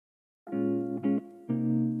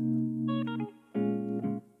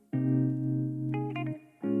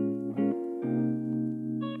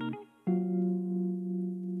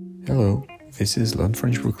Hello, this is Learn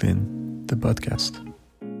French Brooklyn, the podcast.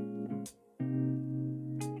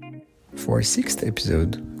 For our sixth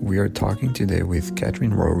episode, we are talking today with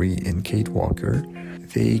Catherine Rory and Kate Walker.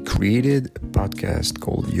 They created a podcast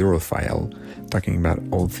called Europhile, talking about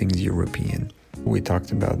all things European. We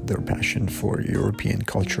talked about their passion for European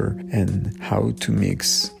culture and how to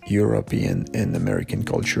mix European and American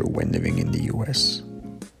culture when living in the US.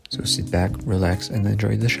 So sit back, relax, and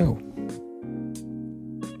enjoy the show.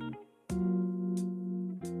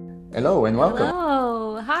 Hello and welcome.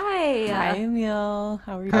 Hello. Hi. Hi, Emil.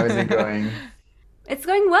 How are you? How is it going? It's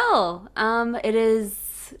going well. It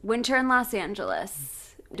is winter in Los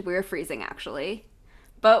Angeles. We're freezing, actually.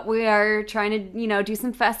 But we are trying to, do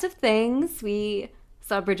some festive things. We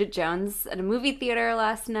saw Bridget Jones at a movie theater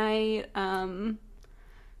last night.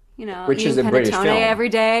 Which is a British film. Every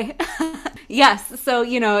day. Yes. So,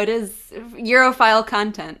 it is Europhile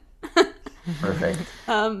content. Perfect.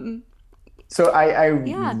 So I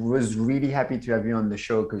was really happy to have you on the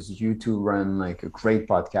show because you two run like a great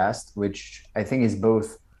podcast, which I think is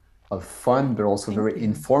both a fun but also very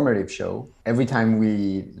informative show. Every time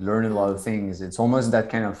we learn a lot of things, it's almost that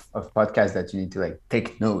kind of podcast that you need to like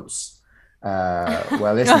take notes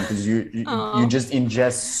while listening because you just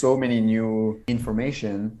ingest so many new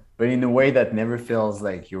information, but in a way that never feels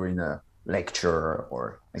like you're in a lecture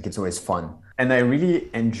or like it's always fun. And I really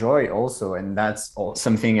enjoy also, and that's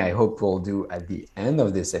something I hope we'll do at the end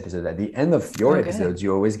of this episode. At the end of your episodes,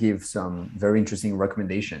 you always give some very interesting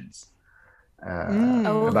recommendations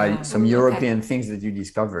about some European things that you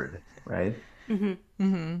discovered, right?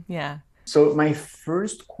 Yeah. So my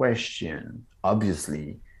first question,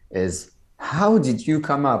 obviously, is how did you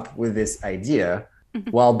come up with this idea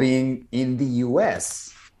while being in the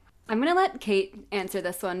US? I'm going to let Kate answer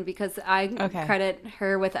this one because I credit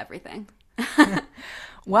her with everything.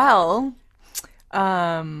 Well,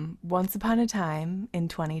 once upon a time in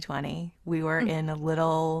 2020, we were in a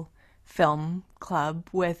little film club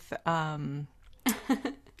with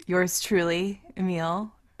yours truly,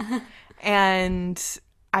 Emil. And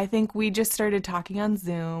I think we just started talking on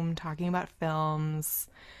Zoom, talking about films.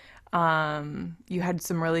 You had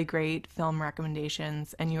some really great film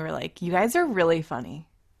recommendations, and you were like, you guys are really funny.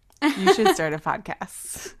 You should start a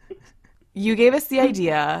podcast. You gave us the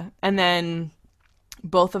idea, and then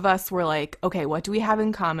both of us were like, okay, what do we have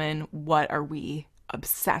in common? What are we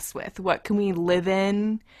obsessed with? What can we live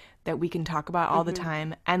in that we can talk about all the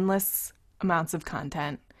time? Endless amounts of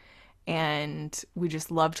content. And we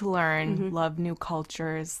just love to learn, love new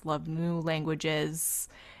cultures, love new languages.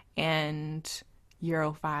 And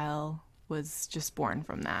Europhile was just born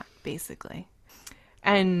from that, basically.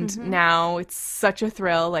 And now it's such a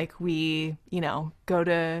thrill. Like we, go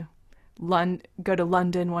to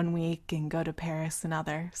London one week and go to Paris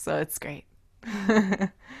another. So it's great.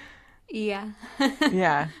 Yeah.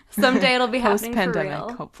 Yeah. Someday it'll be happening Post-pandemic, for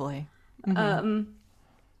real. hopefully. We've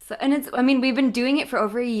been doing it for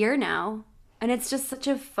over a year now. And it's just such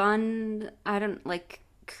a fun,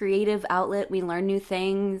 creative outlet. We learn new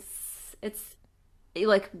things. It's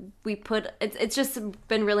just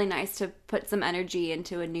been really nice to put some energy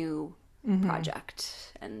into a new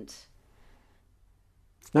project. And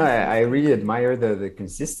no, I really admire the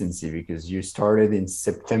consistency because you started in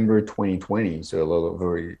September 2020, so a little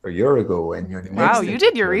over a year ago, and your next you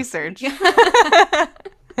did your research. I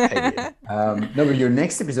did. No, but your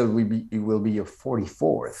next episode will be your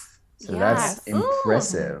 44th. So that's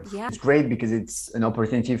impressive. Yeah. It's great because it's an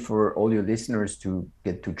opportunity for all your listeners to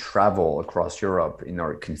get to travel across Europe in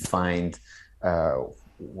our confined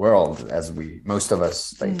world, as most of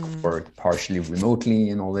us work partially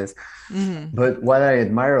remotely and all this. But what I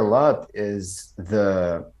admire a lot is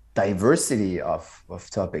the diversity of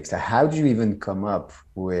topics. How do you even come up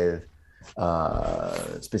with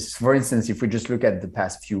for instance, if we just look at the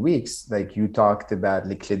past few weeks, like you talked about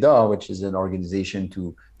Les Clés d'Or, which is an organization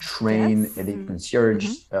to train elite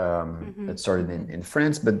concierge that started in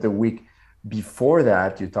France. But the week before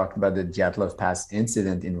that, you talked about the Dyatlov Pass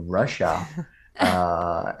incident in Russia.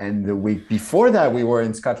 And the week before that, we were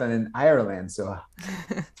in Scotland and Ireland. So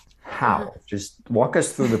how? Just walk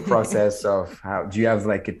us through the process of how. Do you have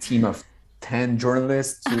like a team of 10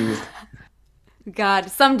 journalists who... God,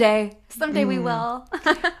 someday we will.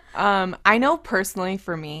 I know personally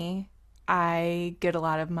for me, I get a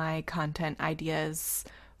lot of my content ideas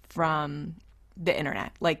from the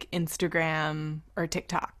internet, like Instagram or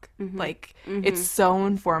TikTok. It's so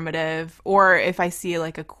informative. Or if I see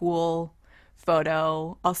like a cool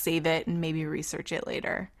photo, I'll save it and maybe research it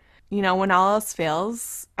later. When all else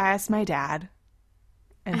fails, I ask my dad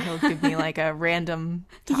and he'll give me like a random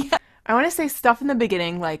topic. I want to say stuff in the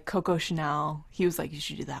beginning, like Coco Chanel. He was like, you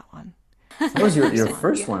should do that one. That was your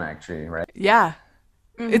first one, actually, right? Yeah.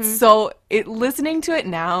 It's so, listening to it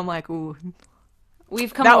now, I'm like, ooh,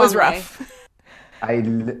 we've come that a was long rough.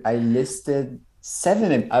 way. I listed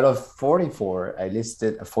 7 out of 44. I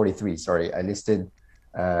listed 43. Sorry, I listed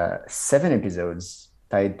 7 episodes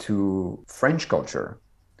tied to French culture,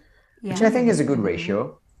 which I think is a good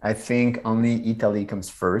ratio. I think only Italy comes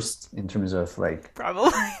first in terms of like.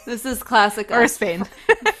 Probably. This is classic. Or us. Spain.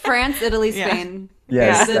 France, Italy, Yeah. Spain.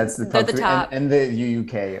 Yes, Yeah. that's the They're top the three, top. and the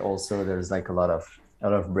UK also. There's like a lot of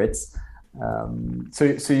Brits.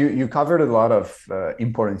 So you covered a lot of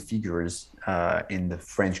important figures in the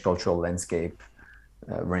French cultural landscape,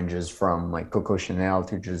 ranges from like Coco Chanel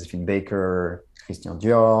to Josephine Baker, Christian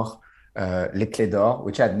Dior, Les Clés d'Or,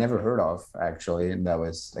 which I'd never heard of actually, and that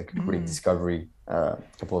was like a great discovery a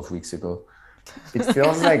couple of weeks ago. It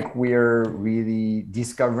feels like we're really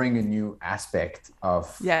discovering a new aspect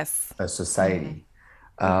of Yes. a society.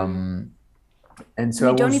 And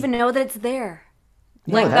so We don't even know that it's there.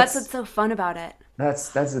 No, Like that's what's so fun about it. That's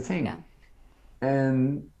the thing. Yeah.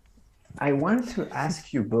 And I wanted to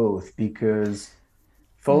ask you both because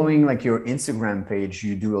following like your Instagram page,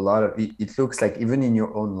 you do a lot of it looks like even in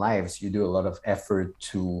your own lives, you do a lot of effort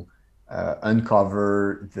to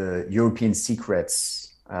uncover the European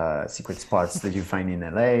secrets, secret spots that you find in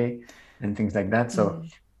LA and things like that. So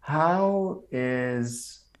how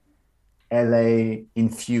is LA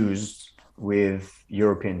infused with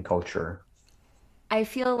European culture? I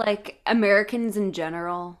feel like Americans in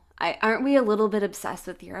general, aren't we a little bit obsessed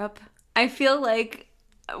with Europe? I feel like,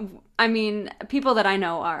 I mean, people that I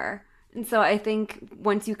know are. And so I think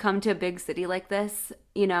once you come to a big city like this,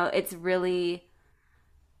 you know, it's really,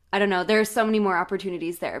 I don't know, there's so many more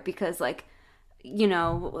opportunities there because, like, you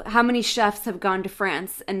know, how many chefs have gone to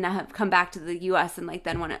France and now have come back to the US and like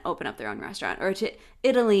then want to open up their own restaurant, or to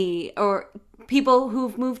Italy, or people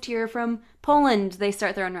who've moved here from Poland, they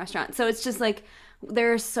start their own restaurant. So it's just like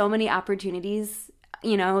there are so many opportunities,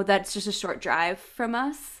 you know, that's just a short drive from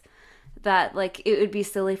us, that like it would be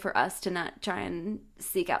silly for us to not try and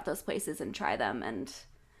seek out those places and try them. And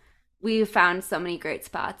we've found so many great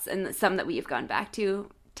spots, and some that we've gone back to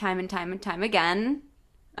time and time and time again.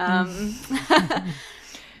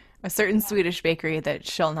 A certain Swedish bakery that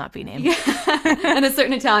shall not be named. And a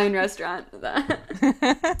certain Italian restaurant.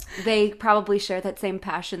 They probably share that same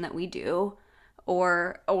passion that we do,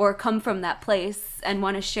 or come from that place and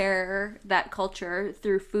want to share that culture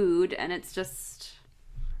through food. And it's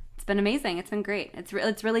been amazing. It's been great. It's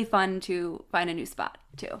really fun to find a new spot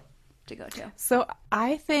to go to. So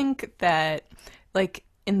I think that, like,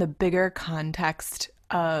 in the bigger context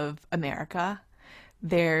of America,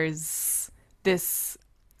 there's this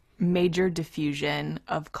major diffusion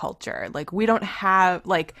of culture. Like, we don't have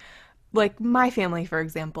like my family, for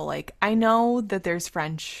example, like I know that there's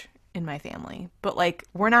French in my family, but like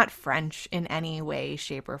we're not French in any way,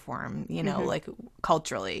 shape, or form, you know, like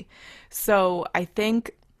culturally. So I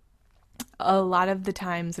think a lot of the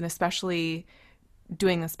times, and especially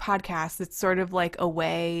doing this podcast, it's sort of like a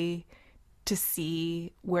way to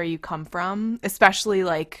see where you come from, especially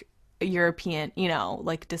like a European, you know,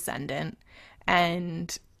 like descendant.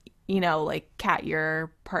 And, you know, like Kat,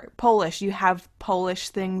 you're part Polish. You have Polish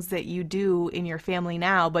things that you do in your family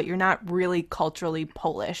now, but you're not really culturally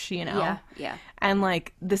Polish, you know? Yeah. And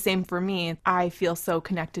like the same for me. I feel so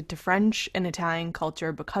connected to French and Italian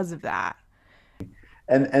culture because of that.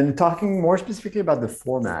 And talking more specifically about the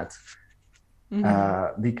format,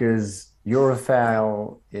 because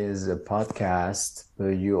Europhile is a podcast,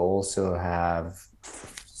 but you also have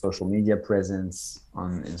social media presence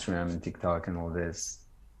on Instagram and TikTok and all this.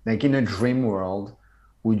 Like in a dream world,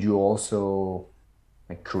 would you also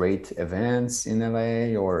like create events in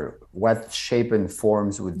LA, or what shape and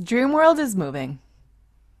forms would? Dream World is moving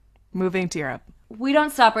to Europe. We don't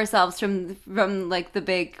stop ourselves from like the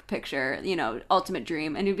big picture, you know, ultimate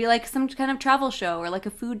dream. And it'd be like some kind of travel show or like a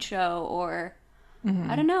food show, or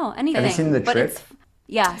I don't know, anything. Have you seen the but trip?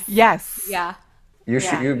 Yes. Yeah. You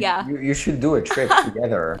should you should do a trip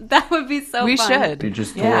together. That would be so We fun. should. You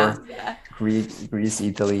just Yeah. tour Greece,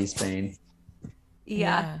 Italy, Spain.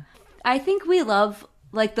 Yeah. I think we love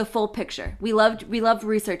like the full picture. We loved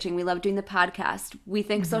researching. We love doing the podcast. We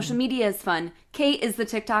think social media is fun. Kate is the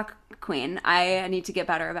TikTok queen. I need to get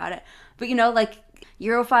better about it. But you know, like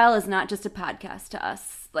Europhile is not just a podcast to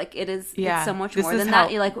us. Like it's so much more than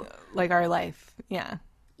that. You're like our life. Yeah.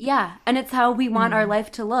 Yeah, and it's how we want our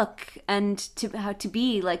life to look, and to how to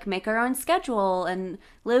be, like make our own schedule and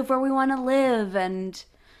live where we want to live, and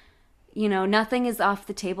you know, nothing is off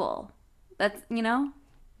the table. That's, you know,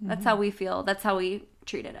 that's how we feel. That's how we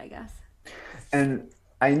treated, I guess. And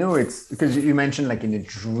I know it's because you mentioned like in a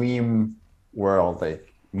dream world,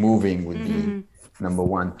 like moving would be number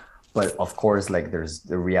one. But of course, like there's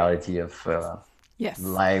the reality of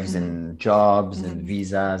lives and jobs and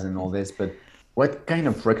visas and all this. But what kind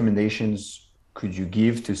of recommendations could you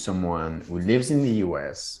give to someone who lives in the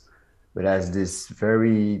US but has this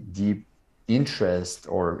very deep interest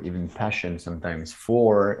or even passion sometimes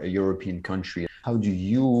for a European country? How do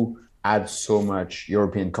you add so much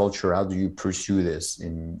European culture? How do you pursue this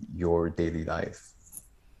in your daily life?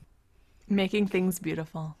 Making things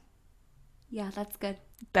beautiful. Yeah, that's good.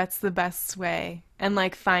 That's the best way. And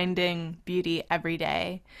like finding beauty every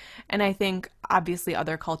day. And I think obviously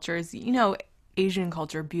other cultures, you know, Asian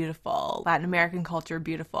culture, beautiful. Latin American culture,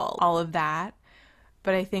 beautiful. All of that.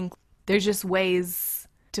 But I think there's just ways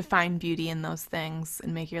to find beauty in those things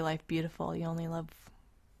and make your life beautiful. You only live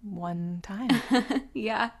one time.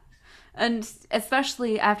 Yeah. And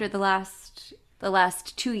especially after the last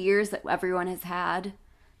 2 years that everyone has had,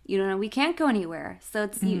 you know, we can't go anywhere. So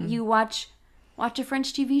it's you watch a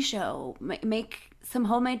French TV show, make some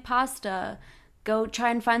homemade pasta, go try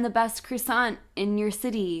and find the best croissant in your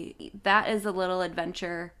city. That is a little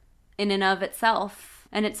adventure in and of itself.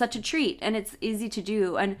 And it's such a treat and it's easy to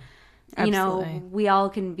do. And, you know, we all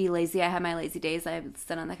can be lazy. I have my lazy days. I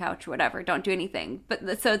sit on the couch, whatever, don't do anything.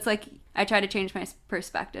 But so it's like I try to change my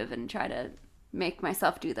perspective and try to make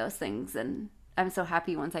myself do those things. And I'm so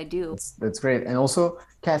happy once I do. That's great. And also,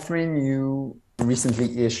 Catherine, you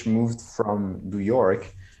recently-ish moved from New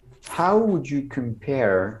York. How would you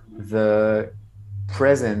compare the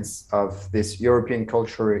presence of this European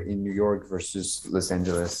culture in New York versus Los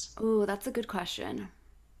Angeles? Ooh, that's a good question.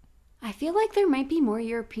 I feel like there might be more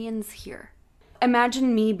Europeans here.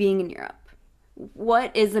 Imagine me being in Europe.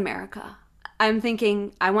 What is America? I'm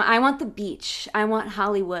thinking I want the beach. I want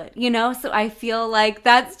Hollywood, you know? So I feel like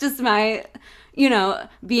that's just my, you know,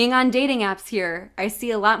 being on dating apps here. I see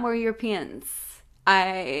a lot more Europeans.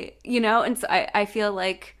 And so I feel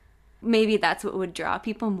like maybe that's what would draw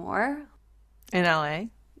people more. In LA?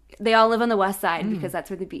 They all live on the west side because that's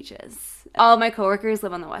where the beach is. All of my coworkers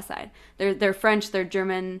live on the west side. They're French, they're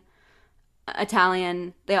German,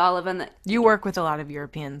 Italian. They all live on the... You work with a lot of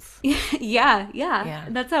Europeans. Yeah.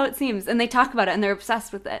 That's how it seems. And they talk about it and they're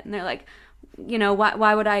obsessed with it. And they're like, you know,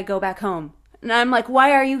 why would I go back home? And I'm like,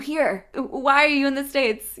 why are you here? Why are you in the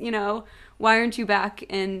States? You know, why aren't you back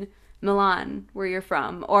in Milan, where you're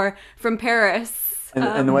from? Or from Paris?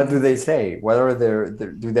 And what do they say? What are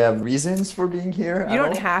do they have reasons for being here? You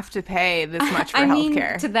don't have to pay this much for I mean,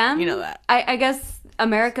 healthcare. To them, you know that. I guess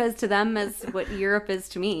America is to them as what Europe is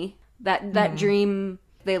to me. That dream,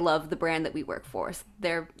 they love the brand that we work for. So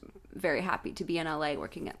they're very happy to be in LA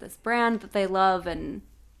working at this brand that they love and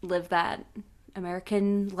live that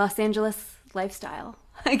American Los Angeles lifestyle,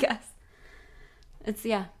 I guess.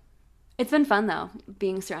 It's been fun though,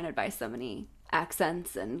 being surrounded by so many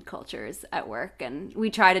accents and cultures at work. And we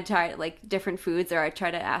try like different foods, or I try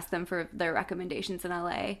to ask them for their recommendations in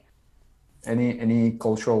LA. Any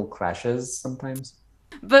cultural clashes sometimes?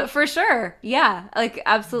 But for sure, yeah, like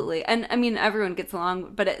absolutely. And I mean, everyone gets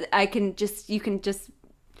along, but you can just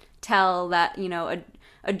tell that, you know,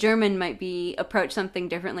 a German might be approach something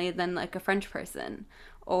differently than like a French person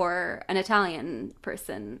or an Italian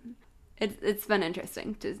person. It's been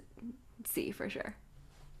interesting to see for sure.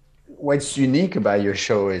 What's unique about your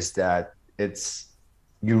show is that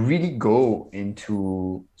you really go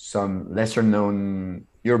into some lesser known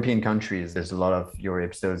European countries. There's a lot of your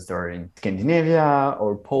episodes that are in Scandinavia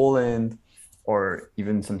or Poland or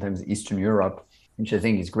even sometimes Eastern Europe, which I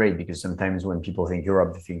think is great because sometimes when people think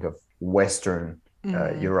Europe, they think of Western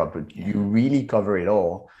Europe, but you really cover it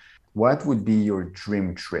all. What would be your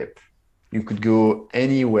dream trip? You could go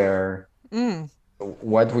anywhere.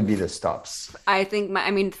 What would be the stops? I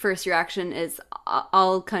think first reaction is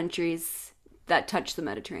all countries that touch the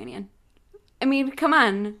Mediterranean. I mean, come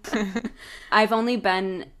on. I've only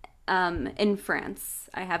been in France.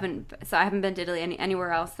 I haven't been to Italy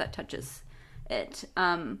anywhere else that touches it.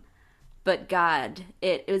 But God,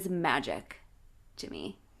 it was magic to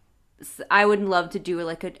me. I would love to do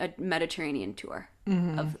like a Mediterranean tour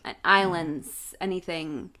of islands,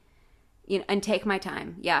 anything, you know, and take my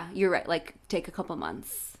time. Yeah, you're right. Like take a couple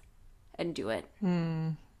months and do it.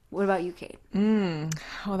 What about you, Kate?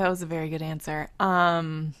 Oh, that was a very good answer.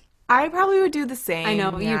 I probably would do the same. I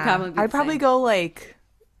know, you'd probably be I'd probably go like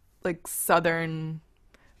southern,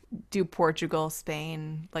 do Portugal,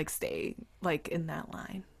 Spain, like stay like in that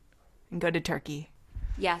line and go to Turkey.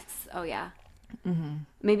 Yes. Oh yeah.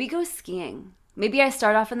 Maybe go skiing. Maybe I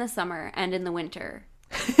start off in the summer and in the winter.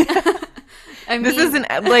 This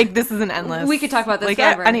isn't endless. We could talk about this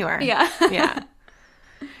forever. Anywhere. Yeah. Yeah.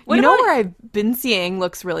 Where I've been seeing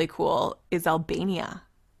looks really cool is Albania.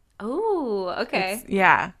 Oh, okay.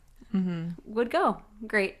 Yeah. Mm-hmm. Would go.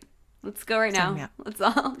 Great. Let's go right now. Let's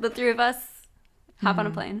all, the three of us, hop on a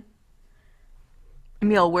plane.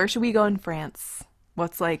 Emile, where should we go in France?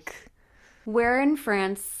 Where in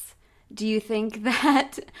France do you think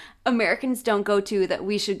that Americans don't go to that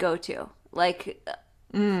we should go to?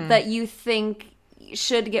 That you think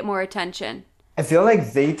should get more attention? I feel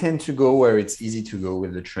like they tend to go where it's easy to go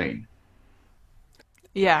with the train.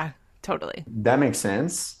 Yeah, totally. That makes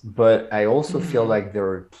sense. But I also feel like there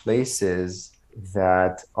are places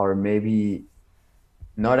that are maybe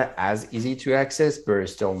not as easy to access, but are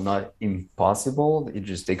still not impossible. It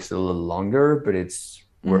just takes a little longer, but it's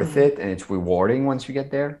worth it, and it's rewarding once you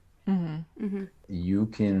get there. You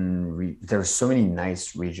can there's so many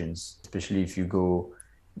nice regions, especially if you go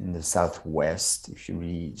in the Southwest. If you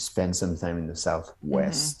really spend some time in the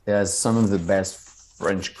Southwest, it has some of the best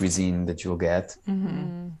French cuisine that you'll get.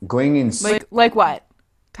 Going in like what?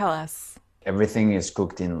 Tell us. Everything is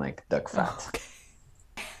cooked in like duck fat.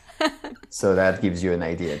 So that gives you an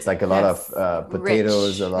idea. It's like a lot of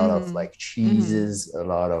potatoes, a lot of like cheeses, a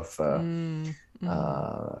lot of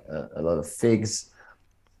figs.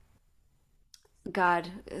 God,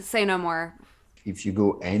 say no more. If you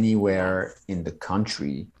go anywhere in the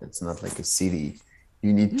country that's not like a city,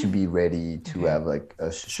 you need to be ready to have like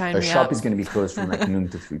a shop is going to be closed from like noon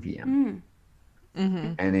to 3 p.m.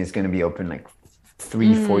 And it's going to be open like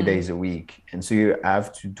 3-4 days a week, and so you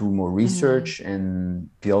have to do more research and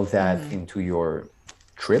build that into your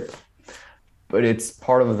trip. But it's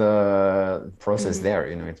part of the process there,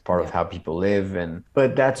 it's part of how people live.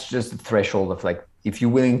 But that's just the threshold of like, if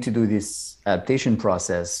you're willing to do this adaptation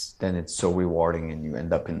process, then it's so rewarding and you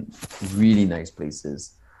end up in really nice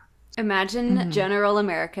places. Imagine general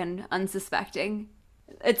American unsuspecting.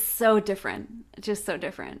 It's so different, just so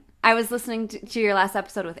different. I was listening to your last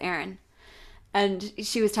episode with Erin, and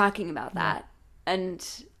she was talking about that, and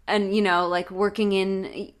like working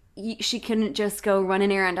in, she couldn't just go run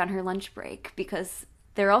an errand on her lunch break because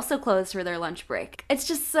they're also closed for their lunch break. It's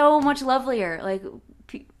just so much lovelier, like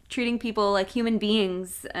treating people like human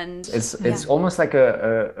beings, and it's almost like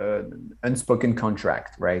a unspoken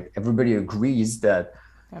contract, right? Everybody agrees that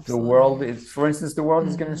the world is, for instance, the world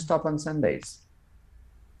is going to stop on Sundays.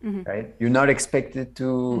 Right? You're not expected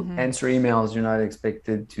to answer emails. You're not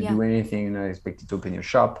expected to do anything. You're not expected to open your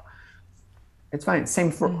shop. It's fine. Same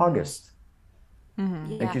for August.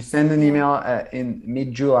 Like you send an email in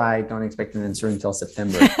mid-July, don't expect an answer until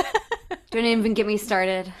September. Don't even get me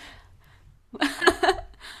started.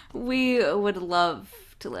 We would love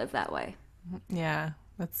to live that way. Yeah,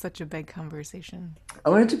 that's such a big conversation. I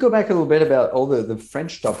wanted to go back a little bit about all the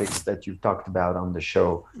French topics that you've talked about on the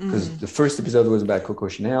show, because the first episode was about Coco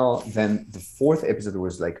Chanel. Then the fourth episode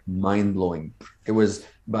was like mind-blowing. It was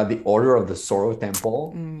about the Order of the Sorrow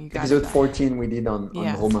Temple. Episode 14 we did on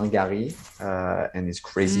Romain Gary and his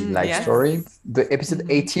crazy life story. The episode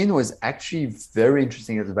 18 was actually very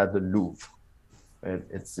interesting. It's about the Louvre.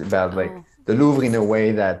 It's about like the Louvre in a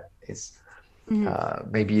way that is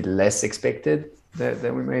maybe less expected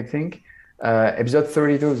than we might think. Episode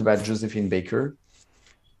 32 is about Josephine Baker,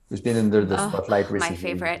 who's been under the spotlight recently. My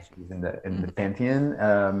favorite. In the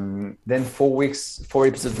Pantheon. Then 4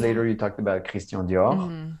 episodes later, you talked about Christian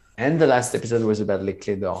Dior. And the last episode was about Les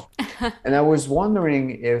Clés d'Or. And I was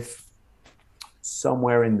wondering if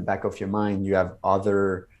somewhere in the back of your mind, you have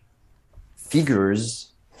other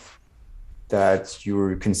figures that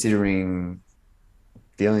you're considering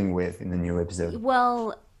dealing with in the new episode.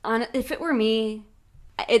 Well, if it were me,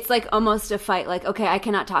 it's like almost a fight. Like, okay, I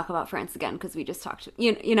cannot talk about France again because we just talked.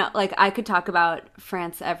 Like I could talk about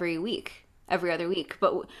France every other week,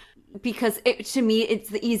 but because to me, it's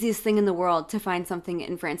the easiest thing in the world to find something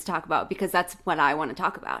in France to talk about because that's what I want to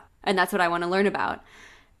talk about and that's what I want to learn about.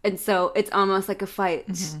 And so it's almost like a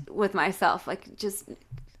fight with myself. Like, just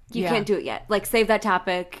you can't do it yet. Like, save that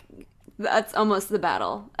topic. That's almost the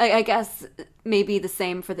battle. I guess maybe the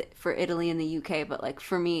same for Italy and the UK, but like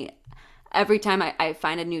for me, every time I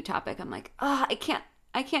find a new topic, I'm like, I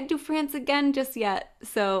can't do France again just yet.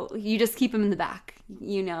 So you just keep them in the back.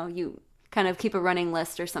 You kind of keep a running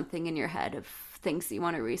list or something in your head of things you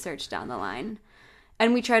want to research down the line.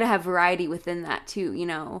 And we try to have variety within that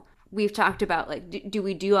too. We've talked about like, do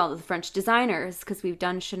we do all the French designers? Because we've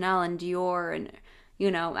done Chanel and Dior and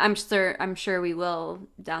I'm sure we will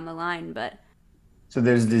down the line, but so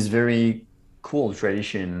there's this very cool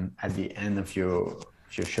tradition at the end of your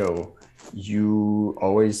show. You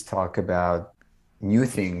always talk about new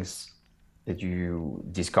things that you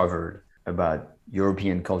discovered about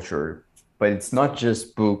European culture, but it's not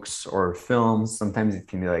just books or films. Sometimes it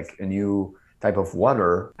can be like a new type of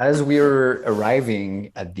water. As we're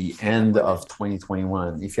arriving at the end of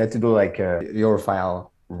 2021, if you had to do like a Europhile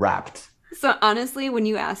Wrapped. So honestly, when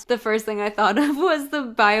you asked, the first thing I thought of was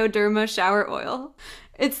the Bioderma shower oil.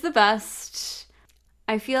 It's the best.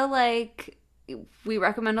 I feel like we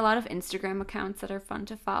recommend a lot of Instagram accounts that are fun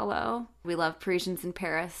to follow. We love Parisians in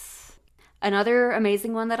Paris. Another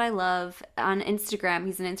amazing one that I love on Instagram,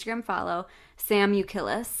 he's an Instagram follow, Sam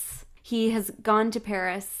Eukilis. He has gone to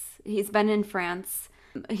Paris. He's been in France.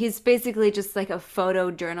 He's basically just like a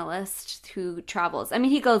photojournalist who travels. I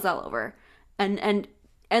mean, he goes all over. And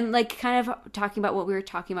like kind of talking about what we were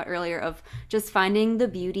talking about earlier of just finding the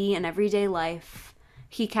beauty in everyday life.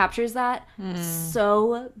 He captures that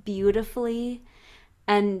so beautifully.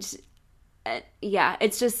 And yeah,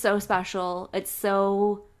 it's just so special. It's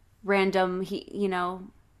so random. He'll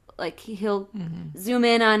zoom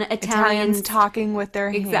in on Italians talking with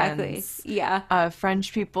their hands. Exactly. Yeah.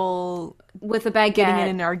 French people with a baguette getting in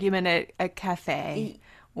an argument at a cafe.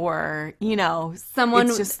 Or, someone,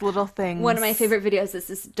 it's just little things. One of my favorite videos is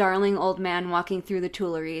this darling old man walking through the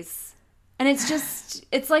Tuileries. And it's just,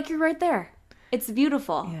 it's like you're right there. It's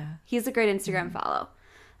beautiful. Yeah. He's a great Instagram follow.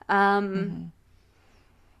 I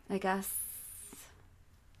guess.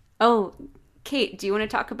 Oh, Kate, do you want to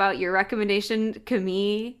talk about your recommendation,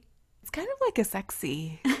 Camille? It's kind of like a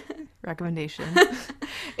sexy recommendation.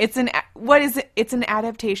 It's an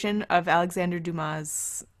adaptation of Alexander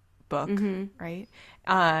Dumas' book, right?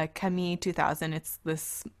 Camille 2000. It's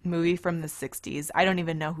this movie from the 60s. I don't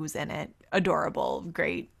even know who's in it. Adorable,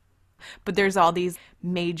 great. But there's all these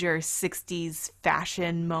major 60s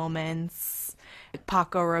fashion moments.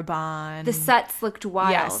 Paco Rabanne. The sets looked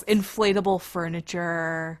wild. Yes, inflatable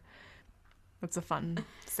furniture. It's a fun,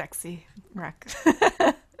 sexy rec.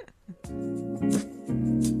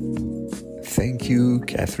 Thank you,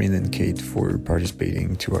 Catherine and Kate, for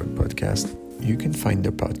participating to our podcast. You can find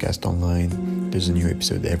the podcast online. There's a new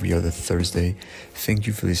episode every other Thursday. Thank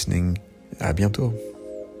you for listening. À bientôt.